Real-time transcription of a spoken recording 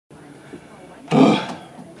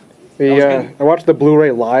I watched the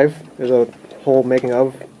Blu-ray live. There's a whole making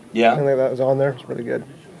of. Yeah. I think that was on there. It's really good.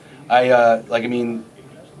 I mean,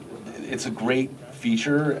 it's a great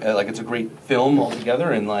feature. Like, it's a great film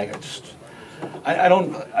altogether, and like, I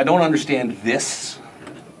don't understand this.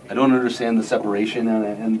 I don't understand the separation,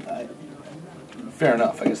 and fair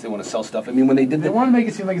enough. I guess they want to sell stuff. I mean, when they want to make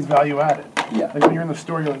it seem like it's value added. Yeah. Like when you're in the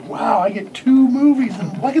store, you're like, wow, I get 2 movies,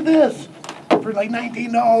 and look at this for like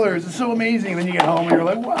 $19. It's so amazing. And then you get home and you're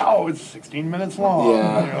like, wow, it's 16 minutes long.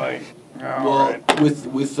 Yeah. And you're like, oh, well, all right.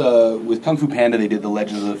 with Kung Fu Panda, they did the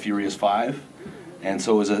Legend of the Furious 5. And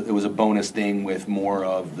so it was a bonus thing with more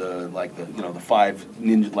of the 5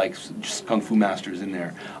 ninja just kung fu masters in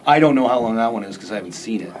there. I don't know how long that one is because I haven't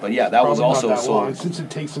seen it. But yeah, that was also not that sold. long. Since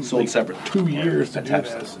it takes them sold like separate. 2 years to do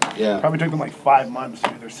this. Yeah. Probably took them like 5 months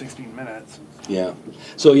to do their 16 minutes. Yeah.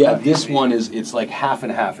 So yeah, this one it's like half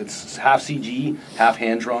and half. It's half CG, half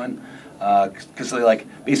hand drawn. Because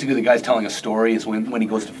basically the guy's telling a story. Is when he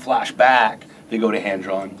goes to flash back, they go to hand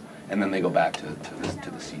drawn, and then they go back to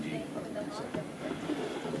the CG.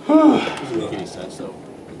 Doesn't make any sense though,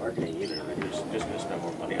 marketing either. You're just going to spend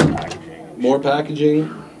more money on packaging. More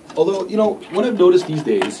packaging. Although, what I've noticed these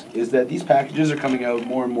days is that these packages are coming out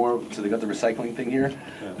more and more, so they got the recycling thing here.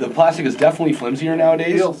 Yeah. The plastic is definitely flimsier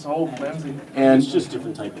nowadays. It feels so flimsy. And it's just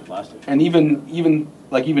different type of plastic. And even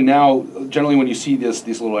now, generally when you see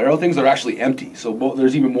these little arrow things, they're actually empty. So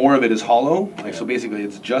there's even more of it is hollow. So basically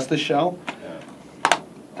it's just the shell.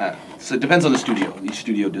 So it depends on the studio. Each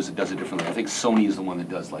studio does it differently. I think Sony is the one that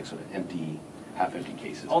does like sort of empty, half-empty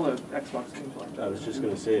cases. All the Xbox games like that. I was just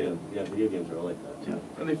going to say, yeah, video games are all like that too.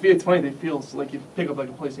 And it's funny, they feel like you pick up like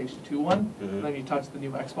a PlayStation 2 one, and then you touch the new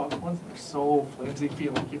Xbox ones, and they're so flimsy, you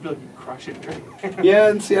feel like you crush it. Yeah,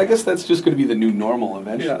 and see, I guess that's just going to be the new normal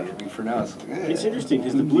eventually. Yeah. I mean, for now, it's like, it's interesting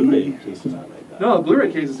because the Blu-ray cases aren't like that. No, the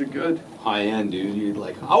Blu-ray cases are good. High-end, dude. You're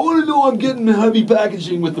like, I want to know I'm getting heavy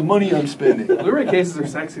packaging with the money I'm spending. Blu-ray cases are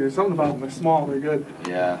sexy. There's something about them. They're small. They're good.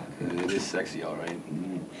 Yeah, it is sexy, all right.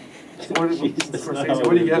 What do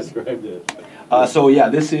you get? So yeah,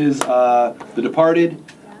 this is The Departed,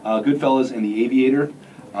 Goodfellas, and The Aviator.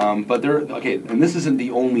 But and this isn't the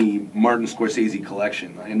only Martin Scorsese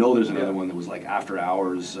collection. I know there's another one that was like After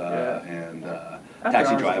Hours and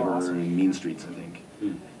Taxi Driver and Mean Streets, I think.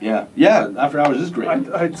 Yeah, After Hours is great.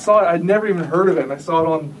 I saw it. I'd never even heard of it, and I saw it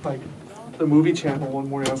on like the movie channel one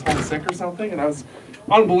morning. I was homesick or something, and I was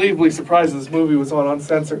unbelievably surprised this movie was on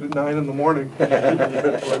uncensored at 9 in the morning.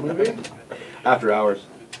 What movie? After Hours.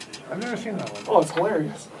 I've never seen that one. Oh, it's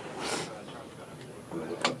hilarious.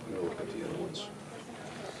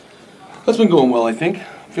 That's been going well, I think.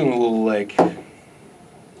 Feeling a little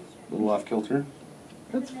off kilter.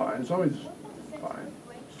 That's fine. It's always fine.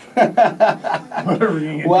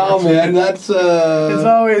 Well, man, that's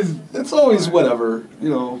it's always whatever,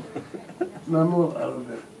 I'm a little out of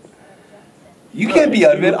it. You can't be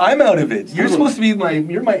out of it. I'm out of it. You're supposed to be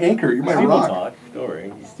you're my anchor. You're my Steve rock. will talk. Don't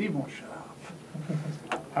worry. Steve won't shut up.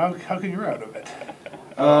 How can you're out of it?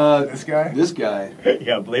 This guy? This guy.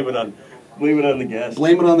 Yeah, blame it on the guest.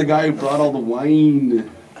 Blame it on the guy who brought all the wine.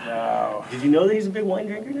 Wow. Did you know that he's a big wine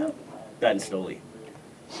drinker now? That and Stoli.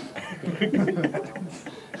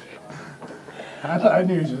 I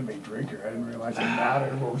knew he was just a big drinker. I didn't realize it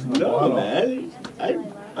mattered what was in the bottle. No, man.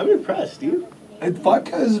 I'm impressed, dude. And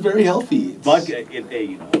vodka is very healthy. Vodka,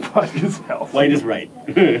 Vodka's healthy. White is right.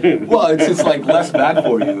 Well, it's like less bad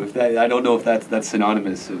for you. I don't know if that's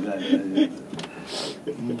synonymous. Less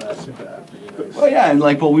bad for you. Well, yeah, and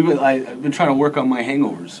I've been trying to work on my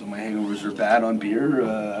hangovers. So my hangovers are bad on beer.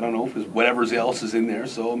 I don't know if it's whatever else is in there.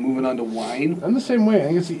 So I'm moving on to wine. I'm the same way. I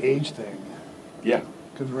think it's the age thing. Yeah.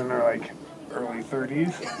 Because we're in our early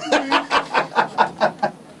 30s.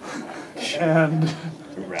 And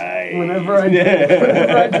whenever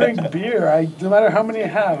I drink beer, no matter how many I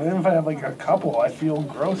have, even if I have a couple, I feel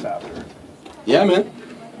gross after. Yeah, man.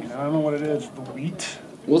 I don't know what it is. The wheat.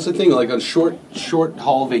 What's the thing? Like on short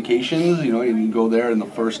haul vacations, you can go there and the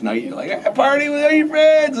first night you're like, I party with all your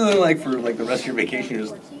friends, and then for the rest of your vacation you're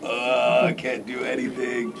just, I can't do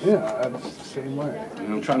anything. Yeah, I'm the same way.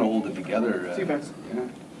 I'm trying to hold it together. C-FAX.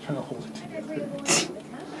 Trying to hold it together.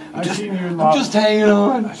 I'm just hanging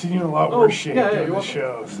on. I've seen you in a lot worse shape during the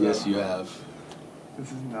show. So. Yes, you have.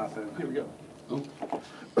 This is nothing. Here we go.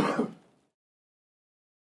 Oh.